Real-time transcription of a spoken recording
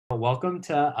welcome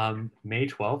to May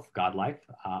 12th, God Life.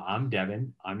 I'm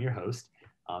Devin. I'm your host.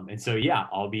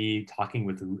 I'll be talking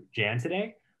with Jan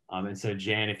today.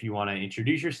 Jan, if you want to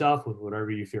introduce yourself with whatever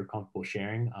you feel comfortable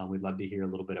sharing, we'd love to hear a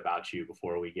little bit about you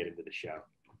before we get into the show.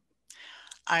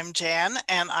 I'm Jan,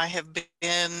 and I have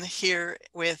been here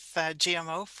with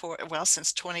GMO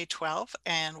since 2012,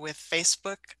 and with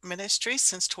Facebook Ministry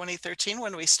since 2013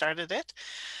 when we started it.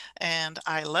 And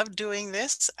I love doing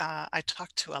this. I talk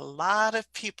to a lot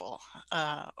of people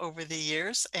over the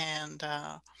years and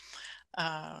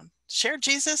share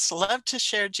Jesus, love to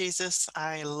share Jesus.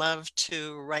 I love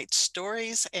to write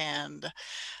stories, and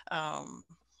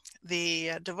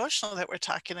the devotional that we're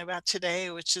talking about today,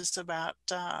 which is about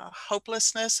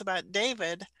hopelessness, about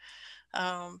David,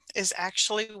 is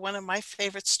actually one of my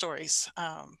favorite stories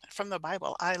from the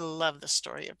Bible. I love the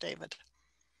story of David.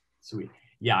 Sweet.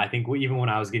 Yeah, I think even when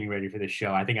I was getting ready for this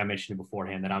show, I think I mentioned it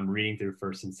beforehand that I'm reading through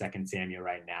 1st and 2nd Samuel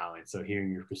right now. And so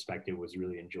hearing your perspective was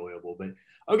really enjoyable. But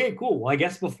okay, cool. Well, I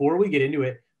guess before we get into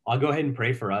it, I'll go ahead and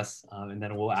pray for us. And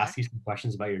then we'll ask you some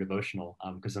questions about your devotional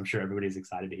because I'm sure everybody's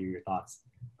excited to hear your thoughts.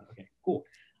 Okay, cool.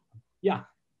 Yeah.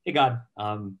 Hey, God,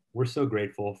 we're so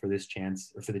grateful for this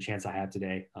chance, or for the chance I have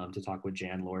today to talk with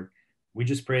Jan, Lord. We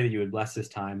just pray that you would bless this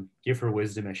time, give her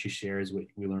wisdom as she shares what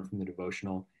we learned from the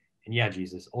devotional. And yeah,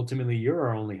 Jesus, ultimately, you're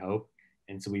our only hope.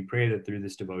 And so we pray that through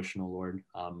this devotional, Lord,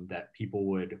 that people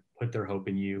would put their hope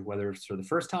in you, whether it's for the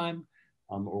first time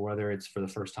or whether it's for the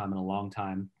first time in a long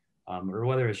time, or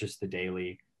whether it's just the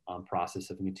daily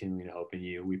process of continuing to hope in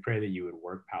you. We pray that you would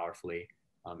work powerfully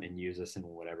and use us in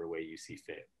whatever way you see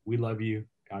fit. We love you.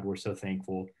 God, we're so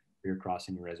thankful for your cross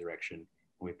and your resurrection. And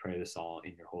we pray this all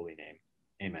in your holy name.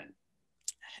 Amen.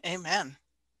 Amen.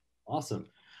 Awesome.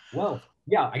 Well,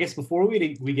 yeah, I guess before we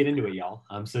get into it, y'all,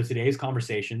 so today's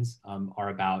conversations are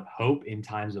about hope in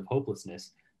times of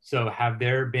hopelessness. So have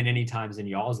there been any times in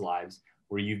y'all's lives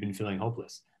where you've been feeling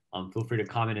hopeless? Feel free to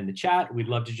comment in the chat. We'd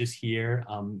love to just hear.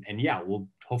 We'll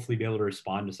hopefully be able to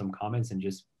respond to some comments and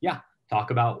just, talk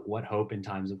about what hope in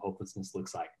times of hopelessness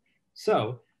looks like.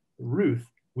 So, Ruth,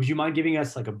 would you mind giving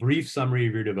us like a brief summary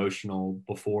of your devotional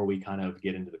before we kind of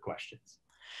get into the questions?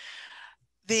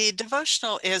 The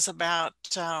devotional is about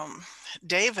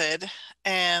David,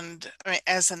 and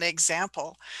as an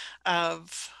example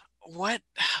of what,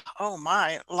 oh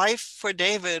my, life for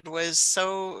David was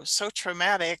so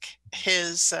traumatic.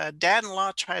 His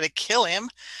dad-in-law tried to kill him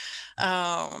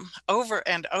over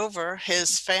and over.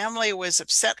 His family was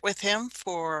upset with him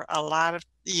for a lot of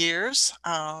years.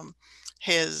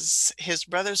 His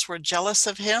brothers were jealous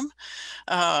of him.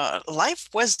 Life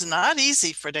was not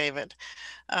easy for David.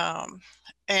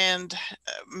 And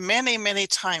many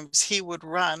times he would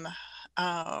run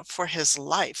for his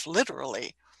life,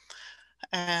 literally.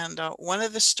 And one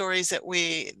of the stories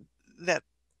that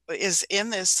is in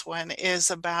this one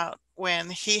is about when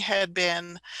he had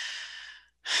been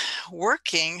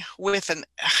working with an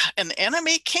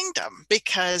enemy kingdom,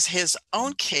 because his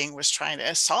own king was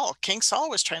King Saul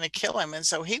was trying to kill him. And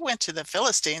so he went to the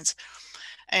Philistines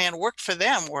and worked for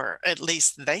them, or at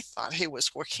least they thought he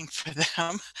was working for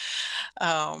them.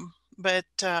 But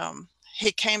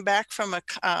he came back from a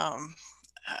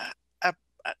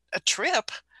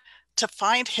trip to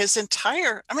find his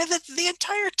entire, the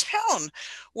entire town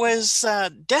was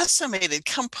decimated,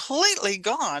 completely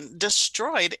gone,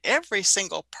 destroyed. Every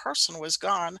single person was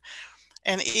gone.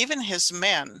 And even his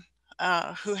men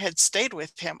who had stayed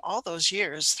with him all those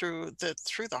years through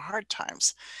the hard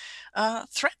times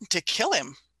threatened to kill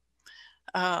him.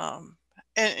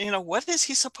 And what is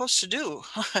he supposed to do?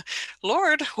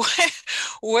 Lord,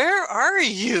 where are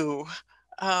you?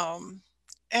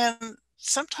 And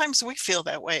sometimes we feel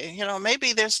that way.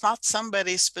 Maybe there's not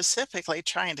somebody specifically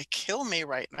trying to kill me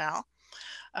right now,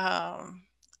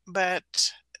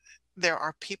 but there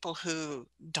are people who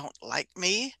don't like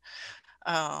me,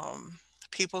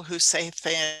 people who say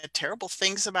terrible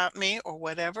things about me or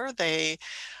whatever.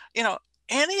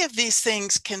 Any of these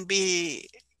things can be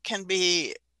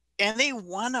any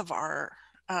one of our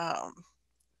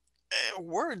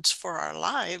words for our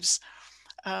lives.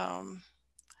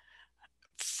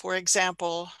 For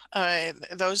example,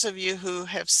 those of you who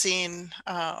have seen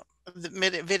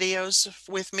the videos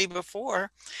with me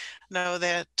before know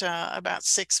that about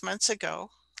 6 months ago,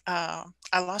 I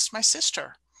lost my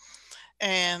sister.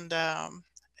 And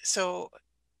so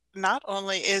not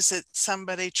only is it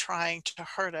somebody trying to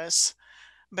hurt us,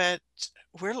 but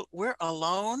we're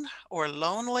alone or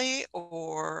lonely,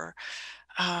 or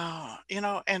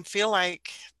and feel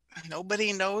like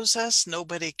nobody knows us,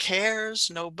 nobody cares,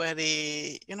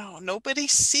 nobody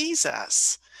sees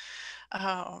us.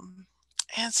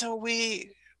 And so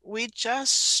we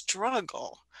just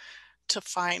struggle to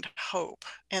find hope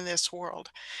in this world.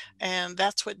 And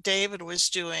that's what David was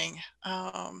doing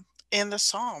in the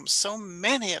Psalms. So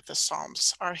many of the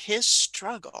Psalms are his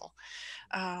struggle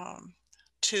um,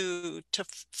 to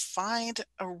find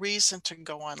a reason to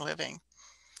go on living.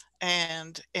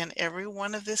 And in every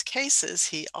one of these cases,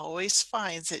 he always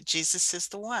finds that Jesus is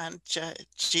the one.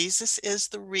 Jesus is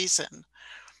the reason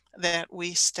that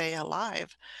we stay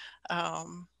alive.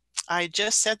 Um, I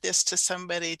just said this to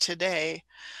somebody today.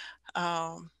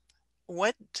 Um,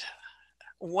 what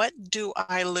what do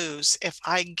I lose if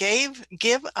I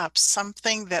give up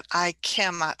something that I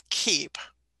cannot keep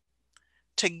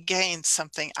to gain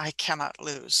something I cannot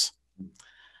lose?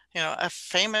 You know, a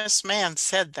famous man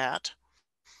said that.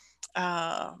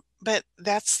 Uh, but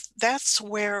that's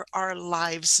where our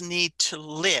lives need to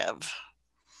live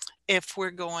if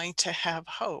we're going to have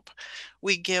hope.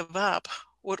 We give up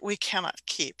what we cannot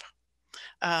keep.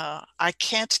 I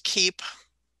can't keep.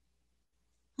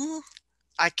 hmm,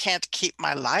 I can't keep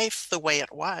my life the way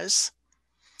it was.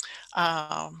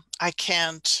 I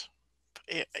can't.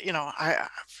 You know, I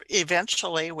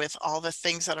eventually, with all the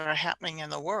things that are happening in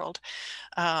the world,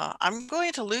 I'm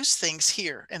going to lose things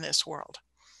here in this world.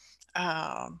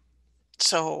 Um,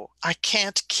 so I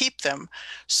can't keep them.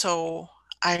 So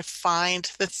I find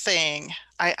the thing,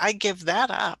 I give that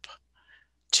up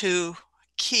to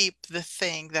keep the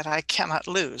thing that I cannot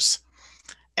lose.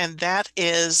 And that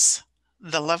is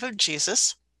the love of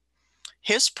Jesus,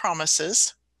 his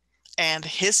promises, and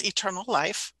his eternal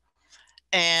life.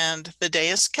 And the day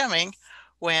is coming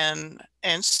when,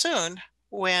 and soon,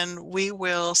 when we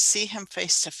will see him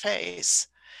face to face,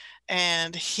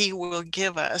 and he will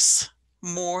give us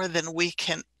more than we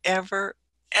can ever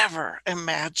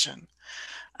imagine.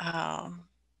 Um,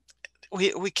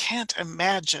 we can't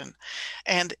imagine.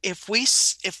 And if we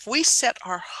set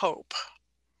our hope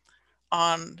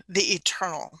on the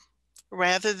eternal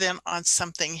rather than on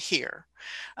something here,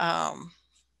 um,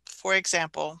 for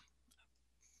example,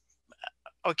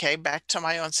 okay, back to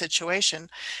my own situation,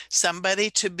 somebody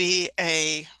to be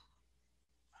a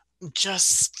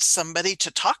just somebody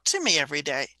to talk to me every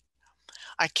day.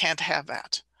 I can't have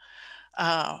that.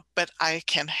 But I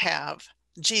can have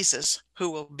Jesus who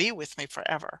will be with me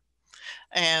forever.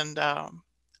 And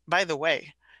by the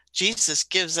way, Jesus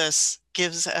gives us,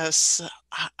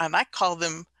 and I call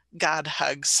them God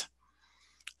hugs.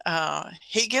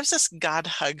 He gives us God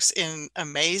hugs in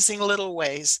amazing little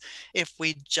ways if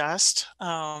we just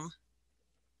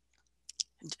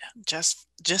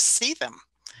see them.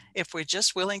 If we're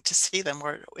just willing to see them,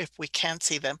 or if we can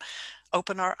see them,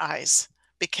 open our eyes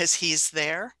because he's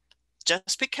there.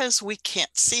 Just because we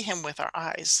can't see him with our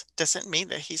eyes doesn't mean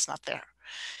that he's not there.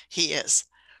 He is.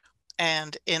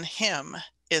 And in him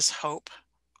is hope.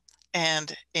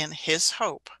 And in his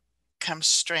hope comes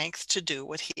strength to do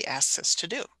what he asks us to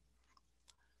do.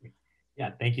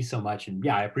 Yeah, thank you so much. And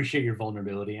yeah, I appreciate your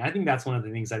vulnerability. And I think that's one of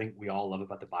the things I think we all love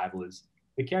about the Bible is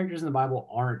the characters in the Bible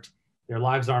aren't, their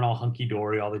lives aren't all hunky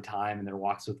dory all the time, and their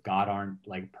walks with God aren't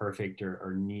like perfect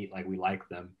or neat like we like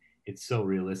them. It's so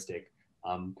realistic.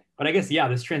 But I guess, yeah,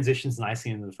 this transitions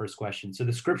nicely into the first question. So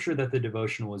the scripture that the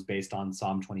devotional was based on,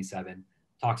 Psalm 27,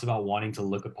 talks about wanting to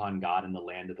look upon God in the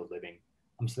land of the living.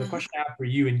 So the Mhm. question I have for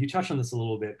you, and you touched on this a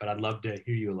little bit, but I'd love to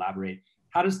hear you elaborate.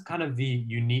 How does kind of the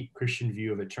unique Christian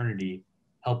view of eternity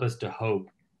help us to hope,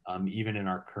 even in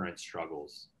our current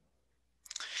struggles?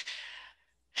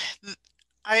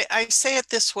 I say it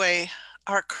this way.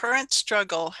 Our current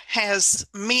struggle has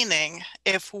meaning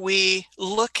if we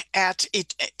look at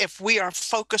it, if we are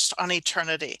focused on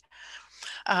eternity,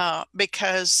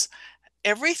 because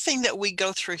everything that we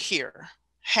go through here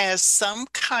has some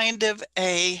kind of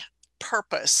a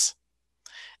purpose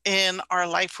in our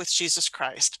life with Jesus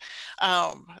Christ.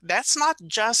 That's not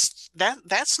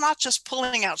just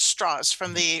pulling out straws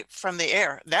from the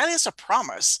air. That is a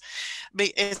promise.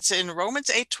 It's in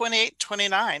Romans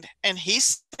 8:28-29, and he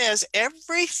says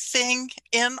everything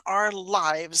in our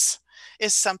lives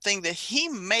is something that he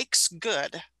makes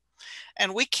good,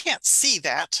 and we can't see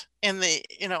that in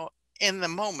the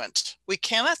moment. We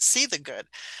cannot see the good.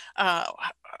 Uh,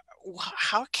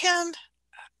 how can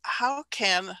how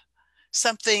can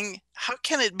how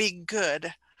can it be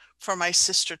good for my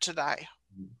sister to die?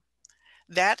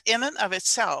 That in and of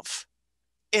itself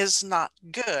is not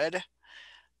good,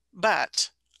 but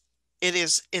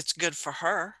it's good for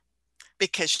her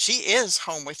because she is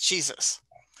home with Jesus.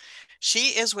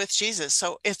 She is with Jesus,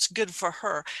 so it's good for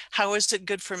her. How is it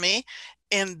good for me?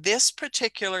 In this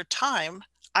particular time,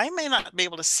 I may not be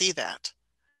able to see that,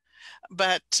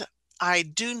 but I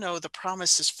do know the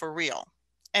promise is for real.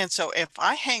 And so if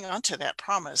I hang on to that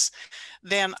promise,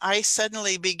 then I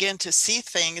suddenly begin to see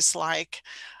things like,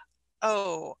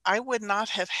 oh, I would not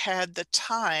have had the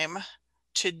time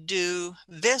to do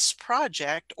this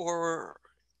project, or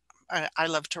I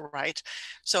love to write.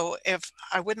 So if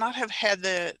I would not have had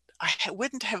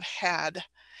wouldn't have had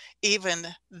even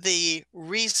the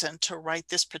reason to write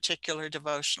this particular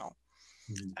devotional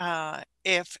Mhm.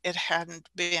 if it hadn't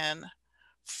been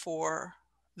for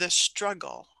the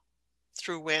struggle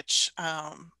through which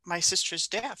my sister's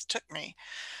death took me.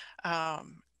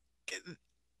 Um,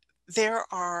 there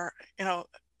are,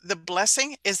 the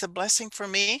blessing is the blessing for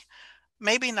me,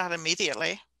 maybe not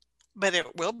immediately, but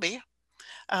it will be.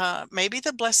 Maybe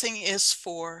the blessing is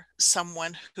for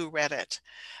someone who read it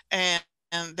and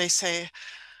they say,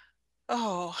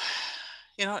 oh,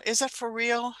 is that for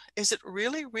real? Is it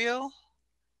really real?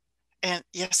 And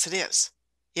yes, it is.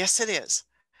 Yes, it is.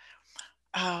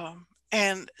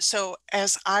 And so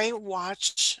as I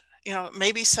watch,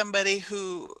 maybe somebody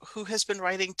who has been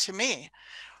writing to me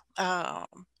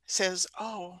says,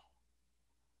 "Oh,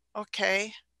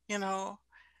 okay, you know,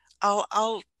 I'll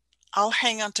I'll I'll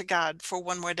hang on to God for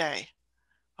one more day."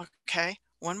 Okay,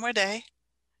 one more day,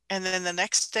 and then the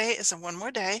next day is a one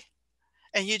more day,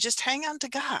 and you just hang on to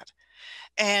God.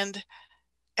 And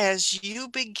as you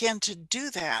begin to do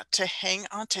that, to hang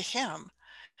on to Him,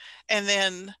 and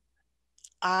then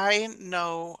I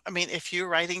know, I mean, if you're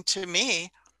writing to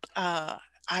me, uh,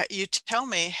 you tell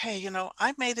me, hey,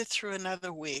 I made it through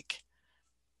another week.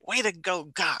 Way to go,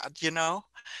 God,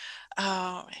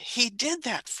 He did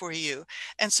that for you.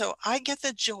 And so I get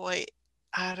the joy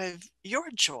out of your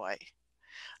joy.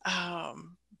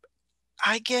 Um,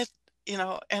 I get,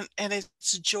 and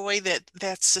it's joy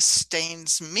that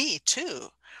sustains me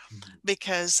too, Mhm.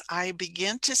 because I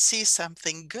begin to see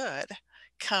something good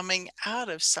coming out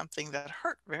of something that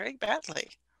hurt very badly.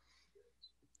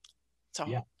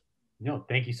 Yeah. So No,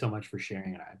 thank you so much for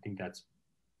sharing it. I think that's,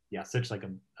 yeah, such like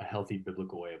a healthy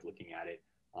biblical way of looking at it.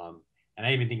 And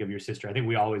I even think of your sister. I think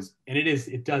we always, and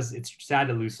it's sad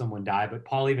to lose someone die, but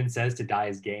Paul even says to die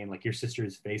is gain. Like your sister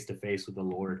is face to face with the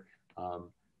Lord.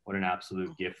 What an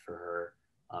absolute gift for her,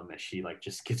 as she like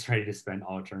just gets ready to spend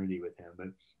all eternity with him. But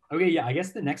okay, yeah, I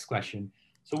guess the next question.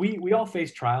 So we all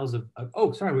face trials of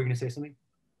oh, sorry, we were going to say something.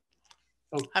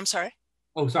 Oh, I'm sorry.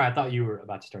 oh, sorry. I thought you were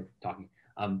about to start talking.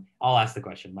 I'll ask the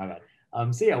question. My bad.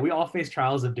 So yeah, we all face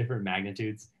trials of different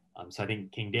magnitudes. So I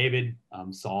think King David,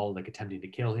 Saul, like attempting to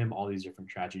kill him, all these different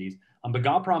tragedies. But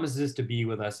God promises to be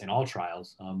with us in all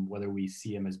trials, whether we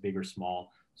see them as big or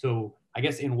small. So I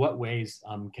guess in what ways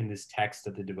can this text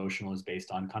that the devotional is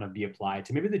based on kind of be applied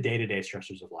to maybe the day-to-day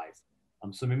stressors of life?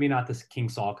 So maybe not this King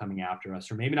Saul coming after us,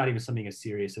 or maybe not even something as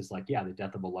serious as like, yeah, the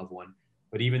death of a loved one,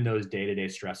 but even those day-to-day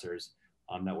stressors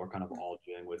that we're kind of all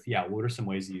dealing with. Yeah, what are some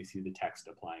ways that you see the text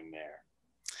applying there?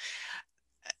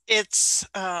 It's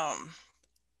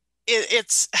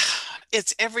it's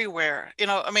it's everywhere.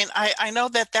 I mean, I know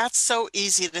that that's so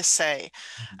easy to say.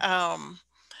 Mhm.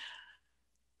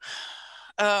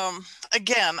 Um,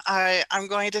 Again, I'm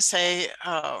going to say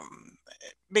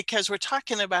because we're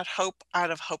talking about hope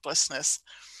out of hopelessness.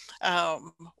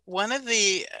 Um, one of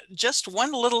the just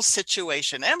one little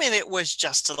situation. I mean, it was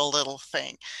just a little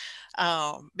thing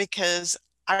because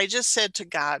I just said to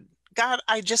God, God,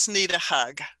 I just need a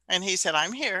hug. And he said,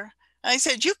 I'm here. And I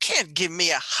said, you can't give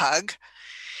me a hug.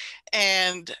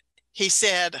 And he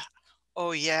said,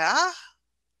 oh, yeah.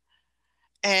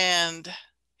 And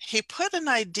he put an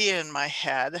idea in my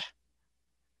head,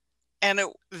 and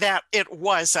it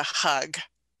was a hug.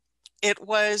 It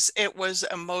was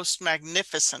a most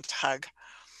magnificent hug.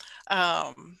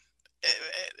 Um,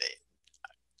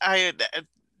 I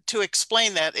To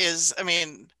explain that is, I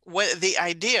mean, what the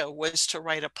idea was to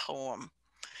write a poem,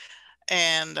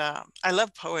 and I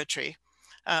love poetry,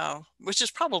 which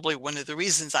is probably one of the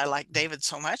reasons I like David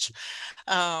so much.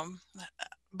 Um,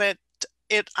 but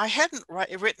I hadn't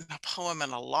written a poem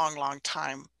in a long, long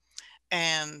time,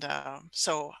 and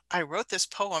so I wrote this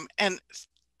poem, and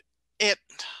it,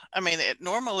 I mean, it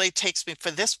normally takes me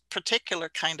for this particular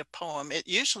kind of poem. It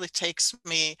usually takes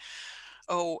me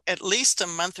at least a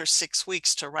month or 6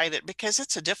 weeks to write it because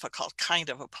it's a difficult kind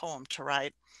of a poem to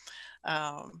write.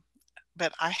 Um,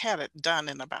 but I had it done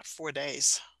in about 4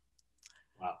 days.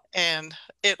 Wow. And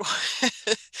it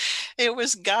it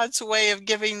was God's way of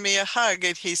giving me a hug.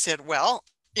 And he said, well,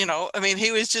 I mean,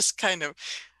 he was just kind of,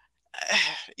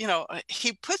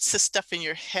 he puts this stuff in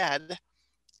your head.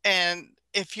 And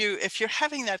if you're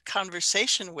having that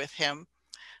conversation with him,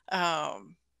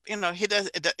 um, he does,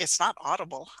 it's not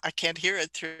audible. I can't hear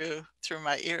it through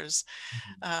my ears.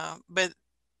 Mhm. But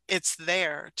it's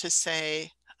there to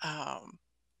say, um,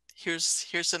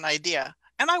 here's an idea.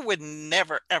 And I would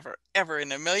never, ever, ever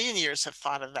in a million years have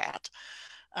thought of that.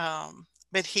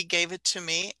 But he gave it to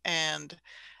me, and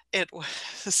it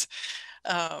was,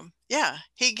 yeah,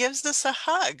 he gives us a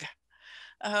hug.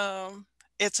 Um,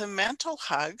 it's a mental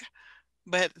hug,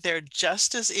 but they're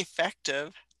just as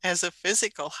effective as a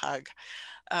physical hug.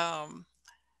 Um,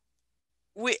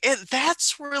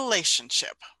 that's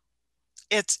relationship.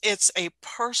 It's a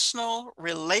personal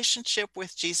relationship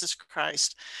with Jesus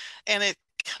Christ, and it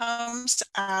comes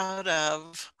out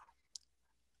of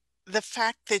the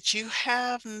fact that you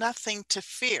have nothing to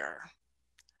fear.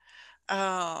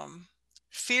 Um,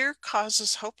 Fear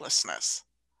causes hopelessness.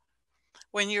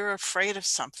 When you're afraid of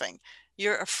something,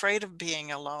 you're afraid of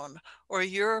being alone, or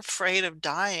you're afraid of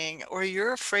dying, or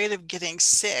you're afraid of getting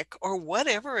sick, or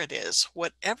whatever it is,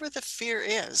 whatever the fear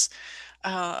is,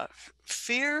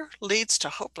 fear leads to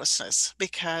hopelessness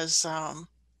because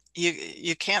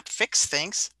you can't fix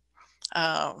things.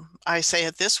 I say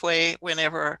it this way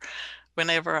whenever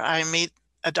I meet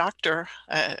a doctor,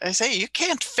 I say, you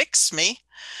can't fix me.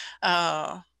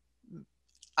 Uh,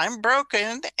 I'm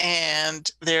broken and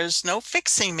there's no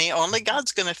fixing me. Only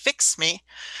God's going to fix me.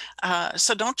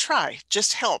 So don't try,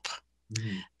 just help.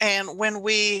 Mhm. And when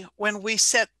we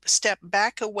step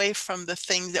back away from the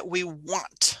thing that we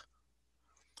want,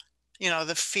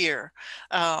 the fear.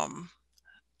 Um,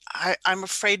 I'm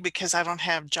afraid because I don't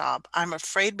have a job. I'm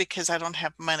afraid because I don't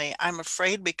have money. I'm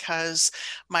afraid because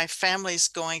my family's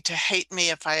going to hate me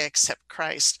if I accept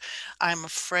Christ. I'm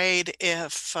afraid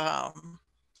if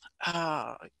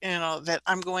that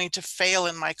I'm going to fail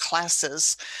in my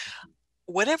classes.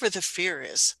 Whatever the fear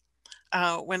is,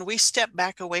 when we step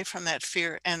back away from that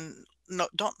fear and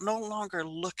don't no longer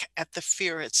look at the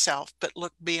fear itself, but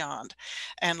look beyond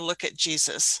and look at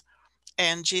Jesus.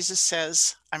 And Jesus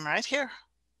says, I'm right here.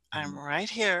 I'm Mhm. right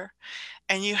here.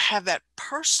 And you have that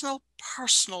personal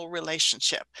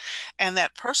relationship. And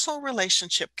that personal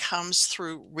relationship comes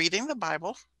through reading the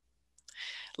Bible,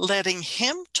 letting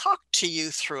him talk to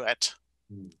you through it,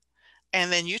 Mhm.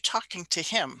 and then you talking to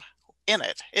him in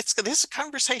it. This is a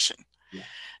conversation. Yeah.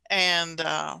 And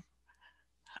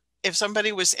if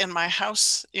somebody was in my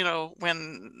house,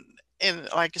 when in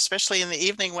like especially in the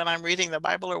evening when I'm reading the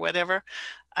Bible or whatever,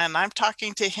 and I'm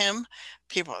talking to him,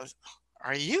 people,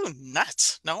 are you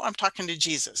nuts? No, I'm talking to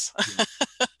Jesus. Yeah.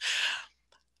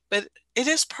 But it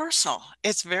is personal.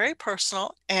 It's very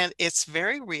personal and it's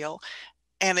very real.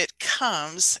 And it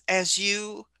comes as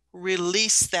you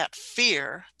release that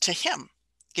fear to him,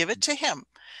 give it to him.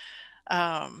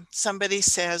 Somebody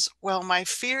says, well, my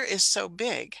fear is so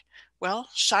big. Well,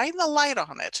 shine the light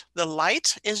on it. The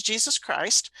light is Jesus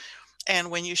Christ.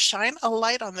 And when you shine a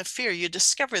light on the fear, you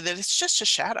discover that it's just a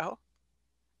shadow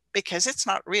because it's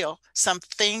not real. Some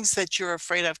things that you're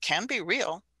afraid of can be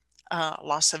real.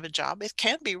 Loss of a job, it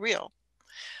can be real.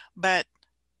 But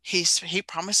he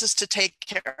promises to take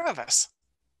care of us.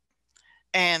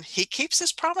 And he keeps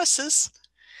his promises.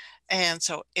 And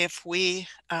so if we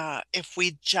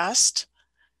just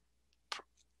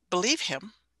believe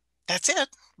him, that's it.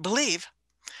 Believe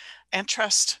and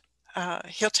trust.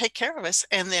 He'll take care of us,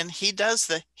 and then he gives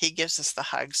us the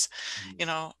hugs.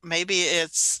 Mhm. Maybe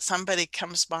it's somebody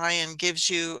comes by and gives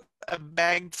you a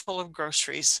bag full of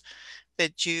groceries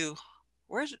that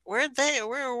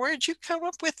where'd you come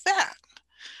up with that?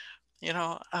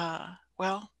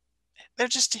 Well, they're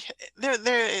just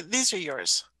these are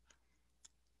yours.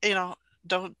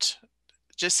 Don't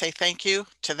just say thank you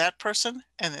to that person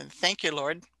and then thank you,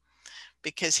 Lord,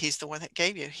 because he's the one that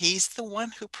gave you. He's the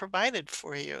one who provided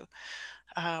for you.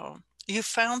 You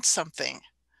found something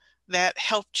that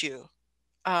helped you.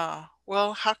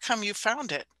 Well, how come you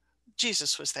found it?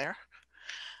 Jesus was there.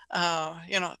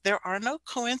 There are no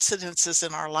coincidences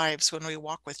in our lives when we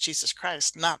walk with Jesus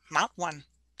Christ. Not one.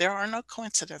 There are no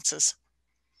coincidences.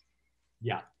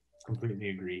 Yeah, completely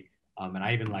agree. And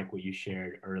I even like what you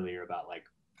shared earlier about like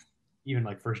even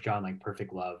like First John, like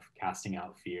perfect love, casting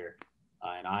out fear.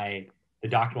 And the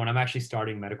doctor, when I'm actually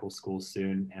starting medical school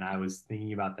soon, and I was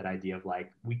thinking about that idea of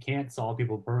like we can't solve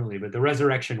people permanently, but the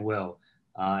resurrection will,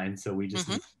 and so we just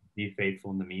need Hmm. to be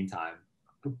faithful in the meantime.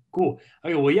 Cool.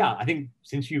 Okay, well, yeah, I think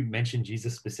since you mentioned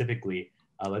Jesus specifically,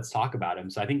 let's talk about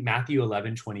him. So I think Matthew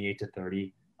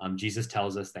 11:28-30, Jesus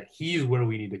tells us that he's where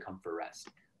we need to come for rest.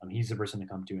 He's the person to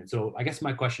come to. And so I guess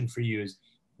my question for you is,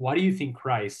 why do you think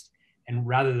Christ, and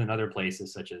rather than other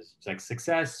places such as like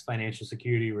success, financial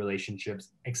security, relationships,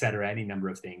 etc., any number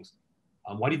of things,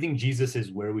 why do you think Jesus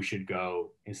is where we should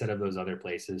go instead of those other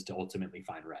places to ultimately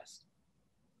find rest?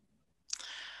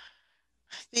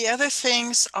 The other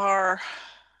things are,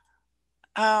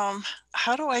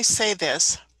 how do I say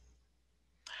this?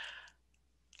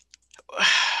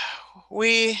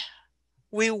 we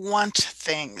we want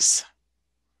things,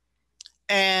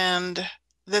 and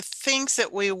the things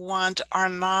that we want are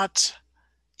not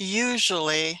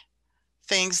usually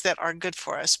things that are good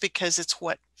for us because it's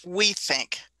what we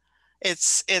think.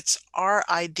 It's our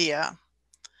idea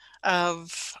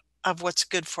of what's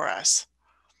good for us.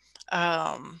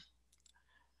 Um,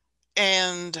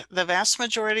 and the vast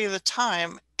majority of the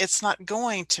time, it's not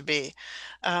going to be.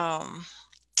 Um,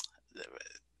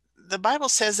 the Bible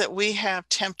says that we have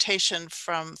temptation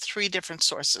from three different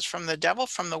sources: from the devil,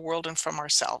 from the world, and from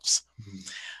ourselves.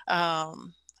 Mhm.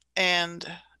 Um,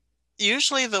 and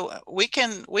usually we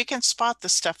can spot the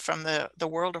stuff from the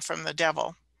world or from the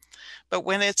devil, but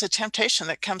when it's a temptation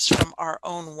that comes from our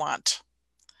own want,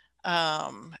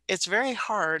 it's very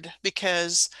hard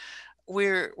because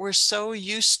we're so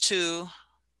used to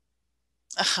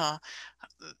uh,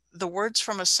 the words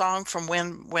from a song from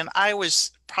when I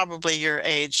was probably your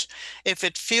age. If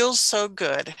it feels so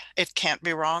good, it can't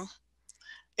be wrong.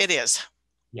 It is.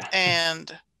 Yeah.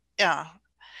 And yeah,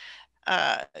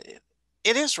 uh,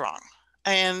 it is wrong.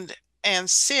 And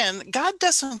sin, God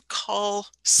doesn't call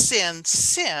sin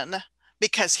sin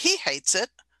because he hates it.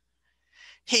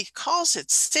 He calls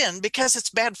it sin because it's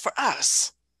bad for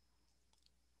us.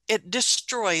 It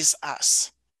destroys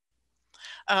us.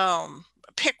 Um,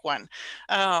 Pick one.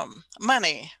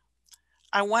 Money.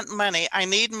 I want money. I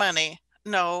need money.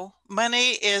 No,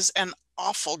 money is an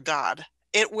awful God.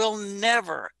 It will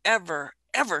never, ever,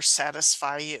 ever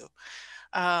satisfy you.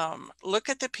 Look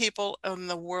at the people in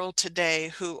the world today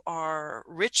who are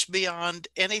rich beyond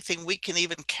anything we can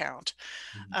even count.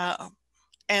 Mhm. Uh,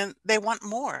 and they want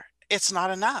more. It's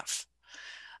not enough.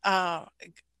 Uh,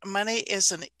 Money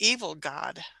is an evil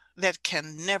God that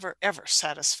can never, ever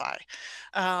satisfy.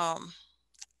 Um,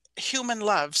 Human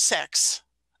love, sex,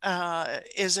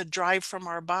 is a drive from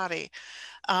our body,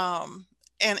 um,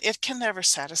 and it can never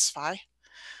satisfy,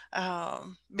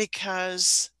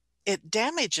 because it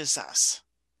damages us.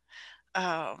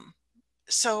 Um,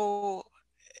 so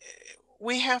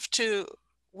we have to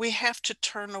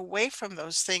turn away from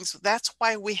those things. That's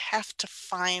why we have to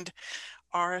find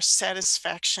our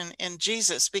satisfaction in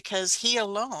Jesus, because he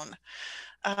alone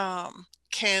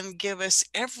can give us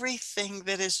everything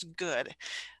that is good.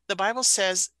 The Bible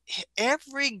says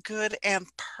every good and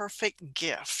perfect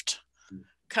gift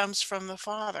comes from the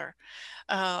Father.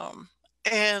 Um,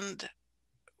 and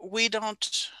we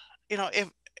don't,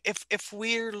 if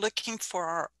we're looking for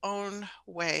our own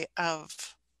way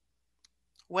of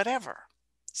whatever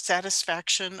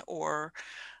satisfaction or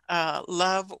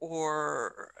love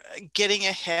or getting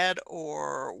ahead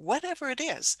or whatever it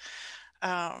is,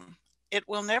 um, it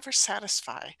will never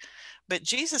satisfy. But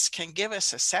Jesus can give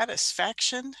us a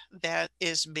satisfaction that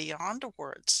is beyond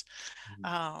words.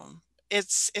 Mhm.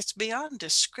 It's beyond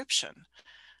description.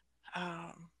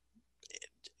 Um,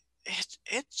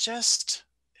 it just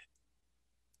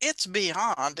it's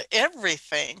beyond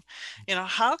everything.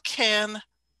 How can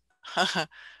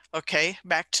okay,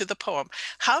 back to the poem.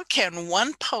 How can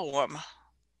one poem,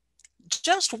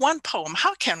 just one poem,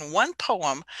 how can one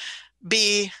poem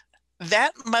be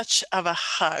that much of a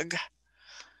hug?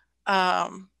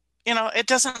 Um, it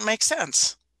doesn't make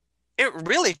sense. It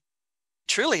really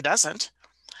truly doesn't,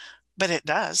 but it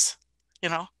does.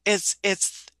 It's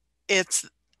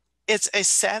it's a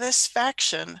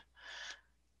satisfaction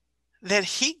that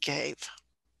he gave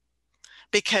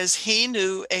because he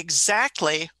knew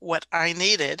exactly what I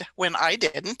needed when I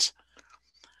didn't.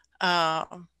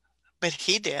 Um, but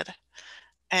he did.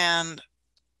 And,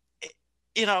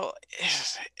 you know,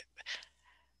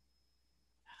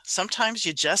 sometimes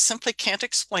you just simply can't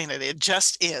explain it. It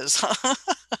just is.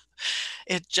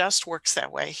 It just works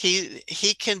that way.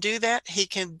 He can do that. He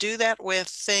can do that with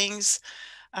things.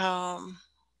 Um,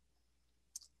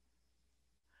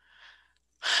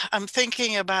 I'm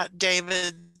thinking about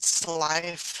David's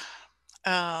life.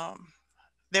 Um,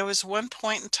 there was one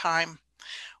point in time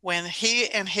when he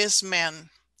and his men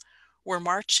were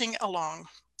marching along.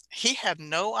 He had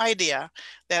no idea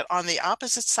that on the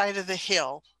opposite side of the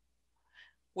hill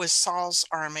was Saul's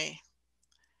army.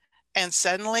 And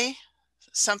suddenly,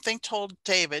 something told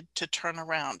David to turn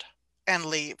around and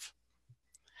leave.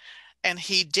 And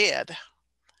he did.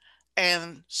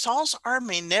 And Saul's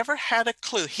army never had a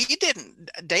clue.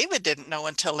 David didn't know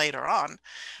until later on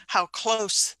how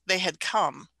close they had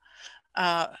come.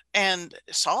 And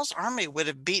Saul's army would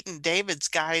have beaten David's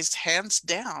guys hands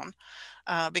down,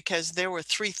 because there were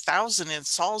 3,000 in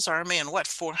Saul's army and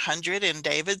 400 in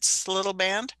David's little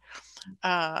band.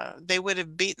 They would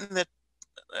have beaten the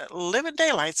living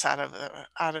daylights out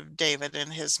of David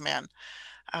and his men.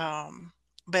 Um,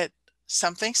 but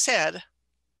something said,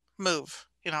 move,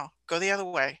 go the other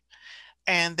way.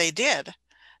 And they did.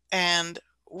 And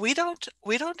we don't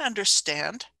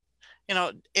understand,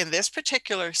 in this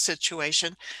particular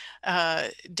situation,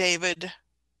 David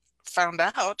found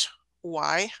out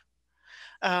why.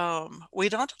 We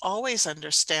don't always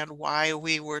understand why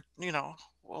we were, well,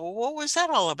 what was that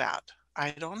all about?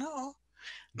 I don't know.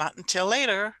 Not until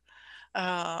later.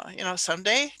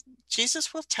 Someday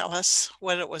Jesus will tell us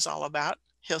what it was all about.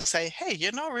 He'll say, hey,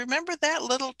 remember that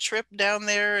little trip down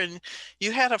there and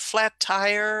you had a flat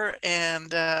tire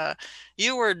and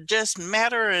you were just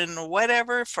madder and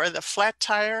whatever for the flat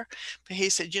tire. But he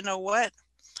said, you know what?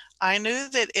 I knew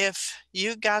that if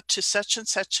you got to such and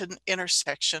such an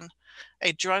intersection,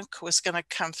 a drunk was going to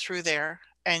come through there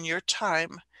and your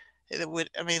time,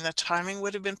 the timing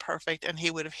would have been perfect and he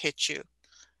would have hit you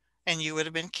and you would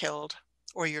have been killed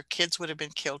or your kids would have been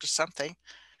killed or something.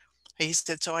 He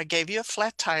said, so I gave you a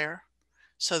flat tire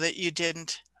so that you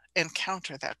didn't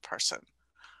encounter that person.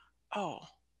 Oh,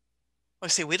 well,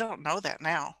 see, we don't know that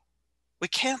now. We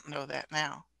can't know that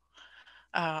now.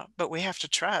 But we have to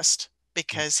trust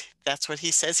because that's what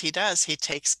he says he does. He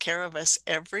takes care of us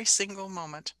every single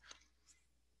moment.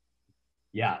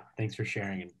 Yeah, thanks for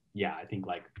sharing. And yeah, I think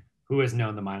like who has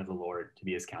known the mind of the Lord to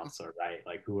be his counselor, right?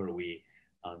 Like who are we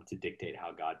to dictate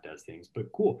how God does things?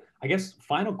 But cool. I guess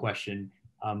final question.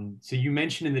 So you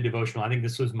mentioned in the devotional, I think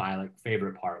this was my like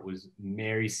favorite part was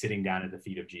Mary sitting down at the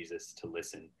feet of Jesus to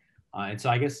listen. And so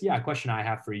I guess, yeah, a question I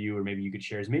have for you, or maybe you could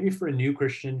share is maybe for a new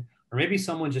Christian, or maybe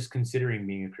someone just considering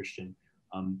being a Christian,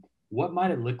 what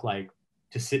might it look like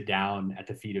to sit down at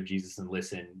the feet of Jesus and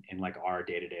listen in like our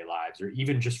day-to-day lives, or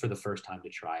even just for the first time to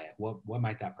try it? What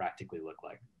might that practically look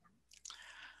like?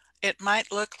 It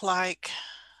might look like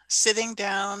sitting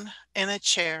down in a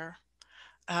chair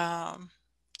um,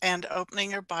 and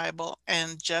opening your Bible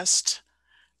and just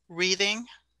reading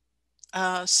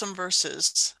some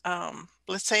verses,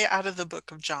 let's say out of the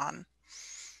book of John.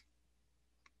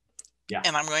 Yeah.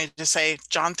 And I'm going to say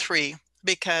John 3,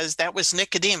 because that was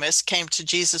Nicodemus came to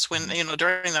Jesus when,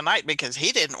 during the night, because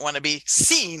he didn't want to be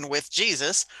seen with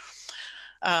Jesus.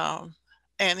 Um,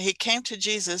 and he came to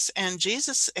Jesus and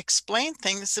Jesus explained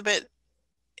things, but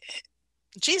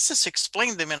Jesus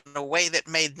explained them in a way that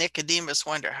made Nicodemus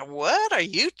wonder, what are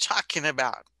you talking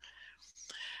about?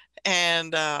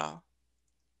 And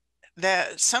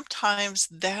that sometimes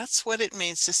that's what it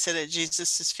means to sit at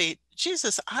Jesus's feet.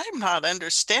 Jesus, I'm not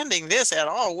understanding this at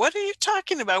all. What are you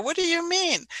talking about? What do you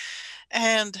mean?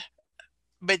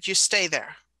 But you stay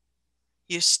there.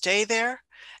 You stay there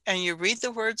and you read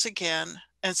the words again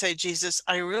and say, Jesus,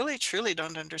 I really truly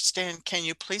don't understand. Can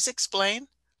you please explain?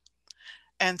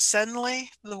 And suddenly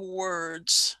the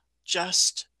words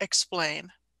just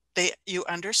explain. You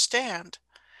understand.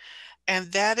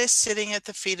 And that is sitting at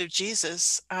the feet of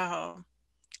Jesus,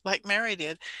 like Mary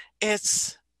did.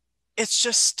 It's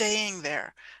just staying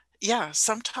there. Yeah,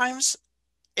 sometimes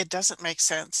it doesn't make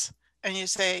sense. And you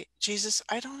say, Jesus,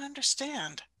 I don't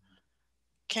understand.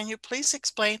 Can you please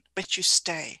explain? But you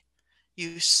stay.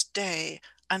 You stay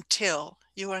until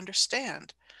you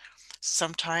understand.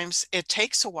 Sometimes it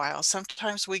takes a while.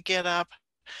 Sometimes we get up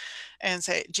and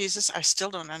say, Jesus, I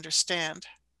still don't understand.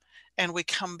 And we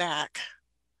come back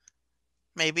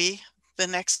maybe the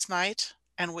next night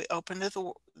and we open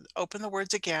the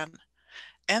words again.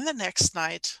 And the next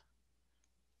night,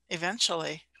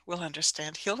 eventually, we'll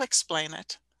understand. He'll explain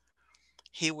it.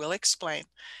 He will explain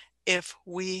if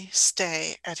we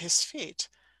stay at his feet.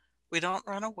 We don't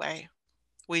run away.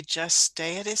 We just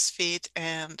stay at his feet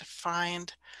and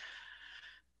find,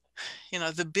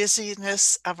 the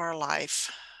busyness of our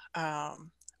life.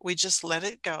 We just let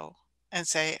it go and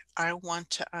say, I want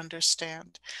to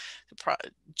understand.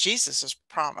 Jesus'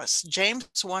 promise, James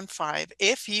 1:5,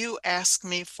 if you ask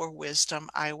me for wisdom,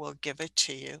 I will give it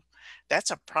to you.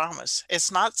 That's a promise.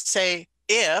 It's not say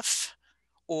if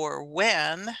or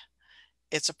when,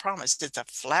 it's a promise. It's a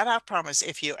flat out promise.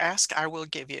 If you ask, I will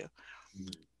give you.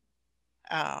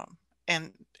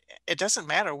 And it doesn't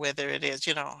matter whether it is,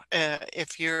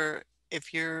 if you're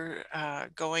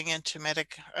going into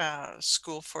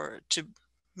school to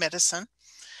medicine,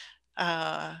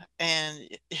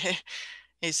 and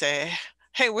you say,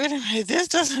 hey, wait a minute, this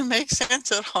doesn't make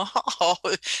sense at all.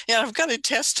 I've got a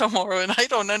test tomorrow and I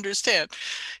don't understand.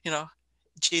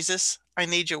 Jesus, I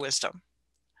need your wisdom,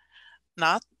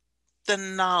 not the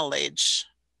knowledge,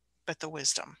 but the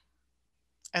wisdom.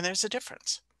 And there's a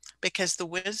difference, because the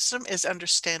wisdom is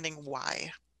understanding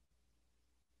why,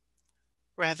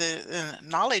 rather than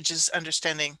knowledge is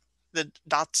understanding the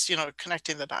dots,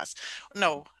 connecting the dots.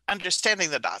 No, understanding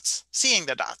the dots, seeing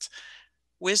the dots.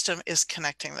 Wisdom is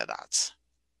connecting the dots.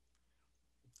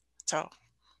 So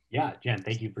Yeah, Jen,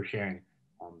 thank you for sharing.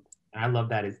 And I love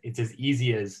that it's as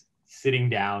easy as sitting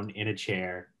down in a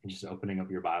chair and just opening up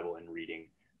your Bible and reading.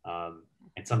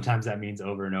 And sometimes that means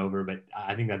over and over, but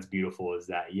I think that's beautiful is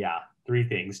that, yeah, three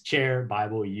things: chair,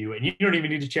 Bible, you, and you don't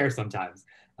even need a chair sometimes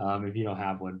if you don't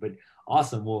have one. But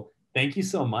awesome. Well, thank you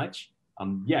so much.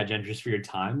 Yeah, Jen, just for your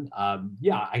time.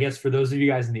 Yeah, I guess for those of you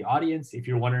guys in the audience, if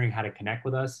you're wondering how to connect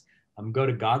with us, go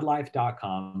to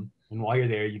GodLife.com. And while you're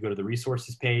there, you go to the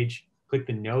resources page, click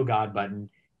the Know God button,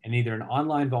 and either an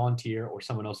online volunteer or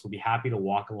someone else will be happy to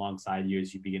walk alongside you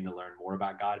as you begin to learn more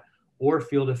about God. Or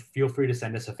feel free to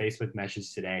send us a Facebook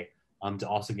message today to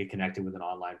also get connected with an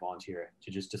online volunteer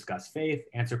to just discuss faith,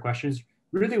 answer questions,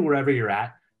 really wherever you're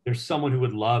at. There's someone who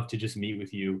would love to just meet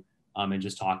with you and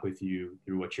just talk with you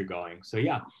through what you're going. So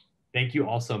yeah, thank you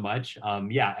all so much.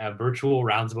 Yeah, virtual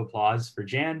rounds of applause for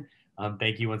Jan.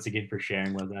 Thank you once again for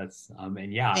sharing with us.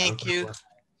 And yeah, I hope Thank you.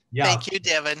 yeah, Thank you,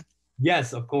 Devin.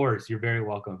 yes, of course. You're very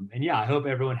welcome. And yeah, I hope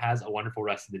everyone has a wonderful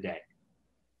rest of the day.